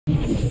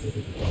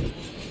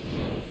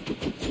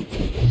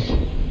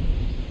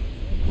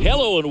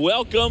Hello and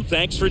welcome.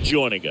 Thanks for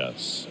joining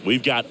us.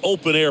 We've got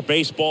open air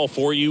baseball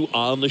for you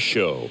on the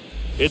show.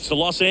 It's the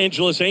Los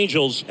Angeles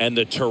Angels and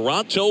the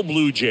Toronto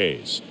Blue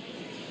Jays.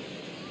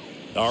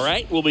 All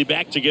right, we'll be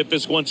back to get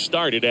this one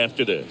started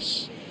after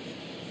this.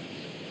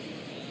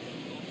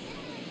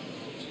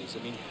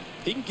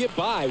 He can get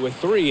by with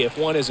 3 if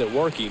one isn't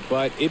working,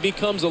 but it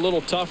becomes a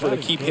little tougher to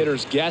keep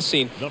hitters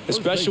guessing,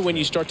 especially when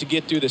you start to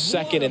get through the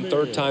second and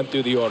third time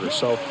through the order.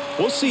 So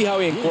we'll see how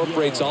he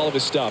incorporates all of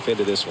his stuff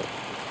into this one.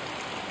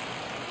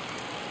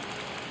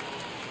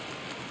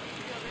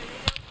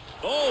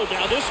 Oh,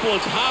 now this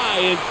one's high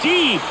and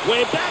deep,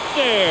 way back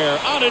there,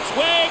 on its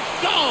way,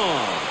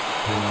 gone.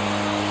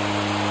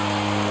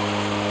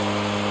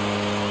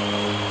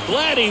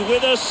 Vladdy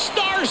with a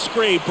star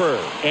scraper,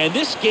 and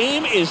this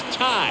game is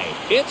tied.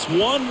 It's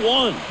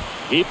 1-1.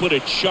 He put a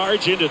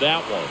charge into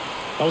that one.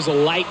 That was a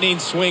lightning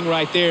swing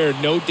right there,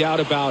 no doubt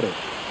about it.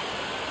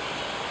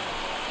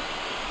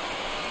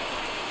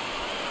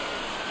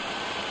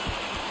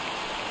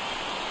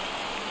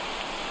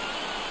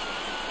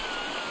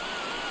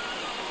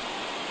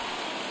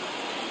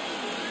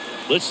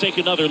 Let's take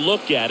another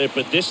look at it,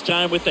 but this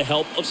time with the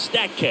help of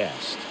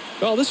StatCast.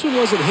 Well, this one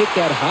wasn't hit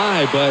that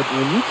high, but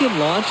when you can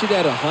launch it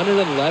at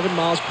 111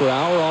 miles per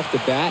hour off the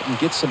bat and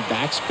get some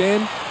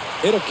backspin,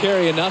 it'll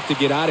carry enough to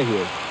get out of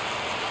here.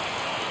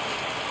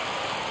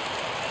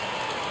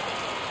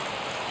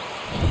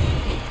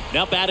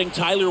 Now batting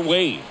Tyler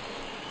Wade.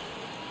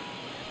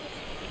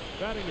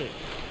 Batting it,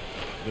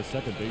 the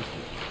second baseman,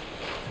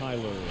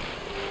 Tyler Wade.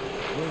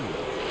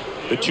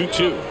 The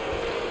 2-2.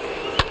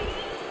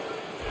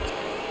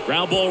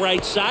 Ground ball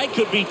right side,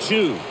 could be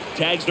 2.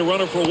 Tags the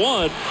runner for 1,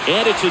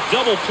 and it's a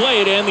double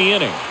play to end the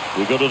inning.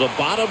 We go to the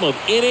bottom of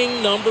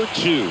inning number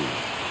 2.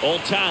 All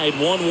tied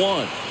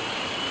 1-1.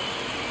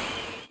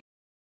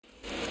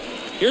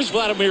 Here's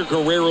Vladimir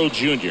Guerrero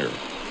Jr.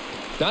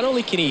 Not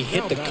only can he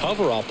hit the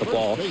cover off the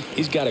ball,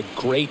 he's got a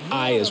great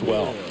eye as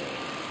well.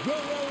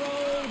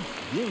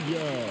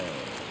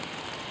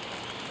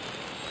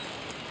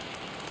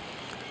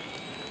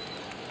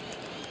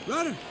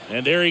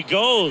 And there he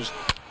goes.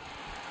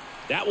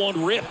 That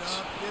one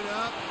ripped.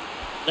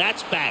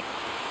 That's back.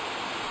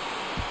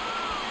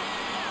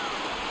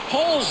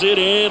 Pulls it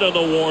in on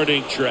the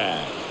warning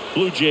track.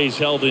 Blue Jays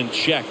held in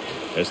check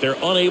as they're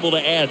unable to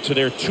add to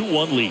their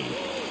 2-1 lead.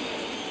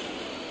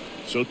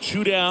 So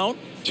 2 down.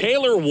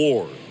 Taylor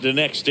Ward, the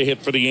next to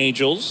hit for the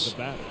Angels.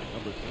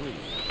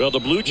 Well, the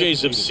Blue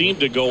Jays have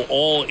seemed to go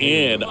all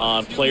in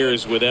on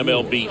players with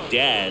MLB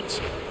dads.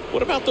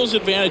 What about those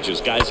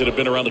advantages, guys that have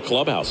been around the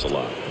clubhouse a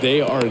lot?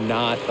 They are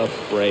not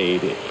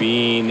afraid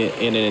being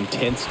in an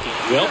intense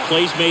game. Well,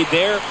 plays made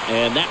there,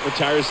 and that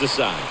retires the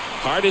side.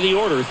 Part of the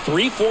order,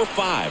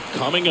 3-4-5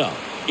 coming up.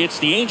 It's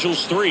the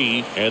Angels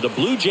 3 and the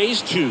Blue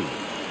Jays 2.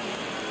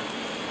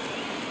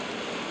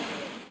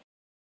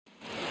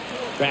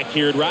 Back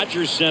here at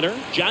Rogers Center,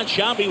 John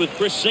Sciambi with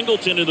Chris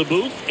Singleton in the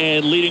booth,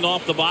 and leading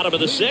off the bottom of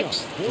the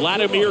 6th,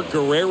 Vladimir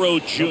Guerrero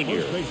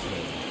Jr.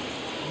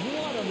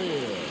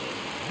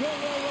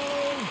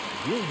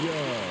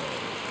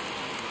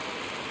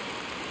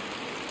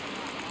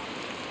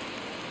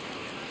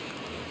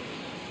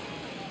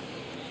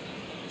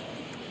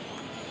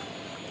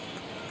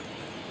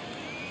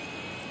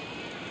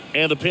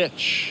 And the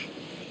pitch.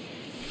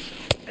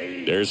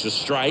 There's a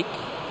strike.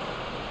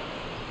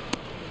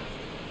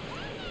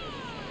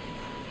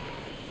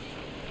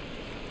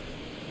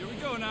 Here we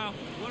go now,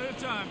 one at a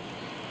time.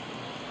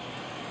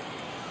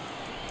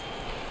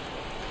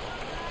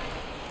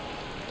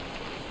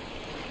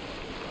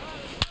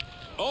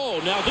 Oh,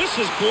 now this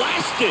is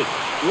blasted.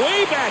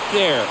 Way back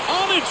there.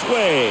 On its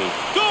way.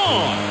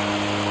 Gone.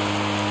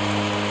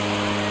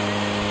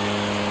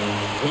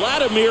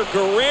 Vladimir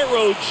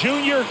Guerrero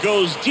Jr.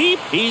 goes deep.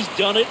 He's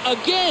done it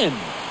again.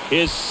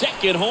 His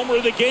second homer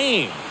of the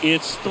game.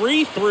 It's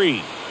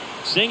 3-3.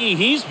 Singy,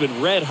 he's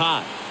been red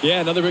hot.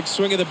 Yeah, another big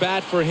swing of the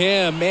bat for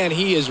him. Man,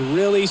 he is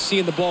really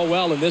seeing the ball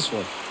well in this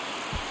one.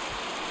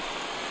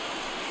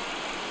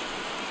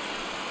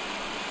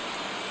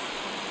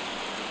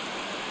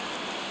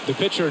 The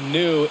pitcher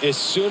knew as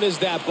soon as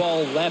that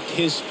ball left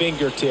his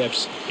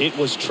fingertips, it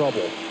was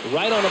trouble.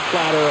 Right on a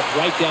platter,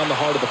 right down the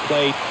heart of the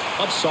plate.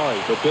 I'm sorry,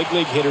 but big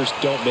league hitters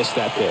don't miss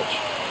that pitch.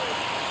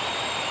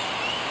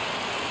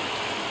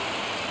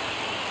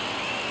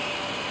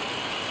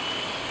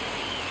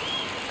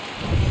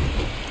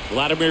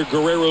 Vladimir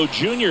Guerrero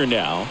Jr.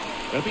 now.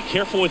 Gotta be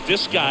careful with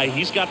this guy.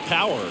 He's got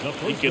power.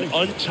 He can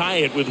untie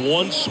it with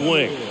one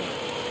swing.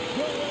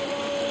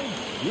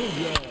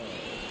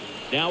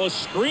 Now a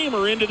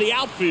screamer into the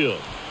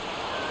outfield.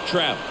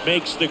 Trapp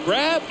makes the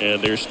grab,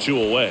 and there's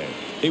 2 away.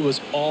 He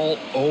was all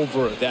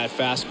over that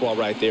fastball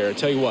right there. I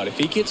tell you what, if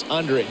he gets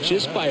under it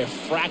just by a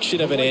fraction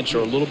of an inch or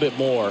a little bit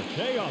more,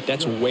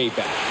 that's way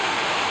back.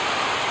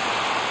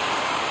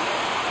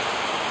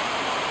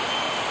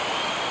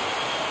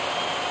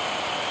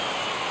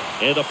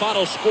 And the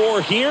final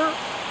score here,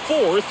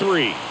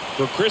 4-3.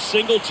 For Chris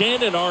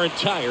Singleton and our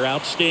entire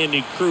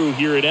outstanding crew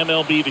here at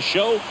MLB The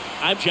Show,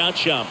 I'm John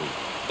Schaumburg.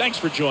 Thanks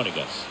for joining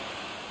us.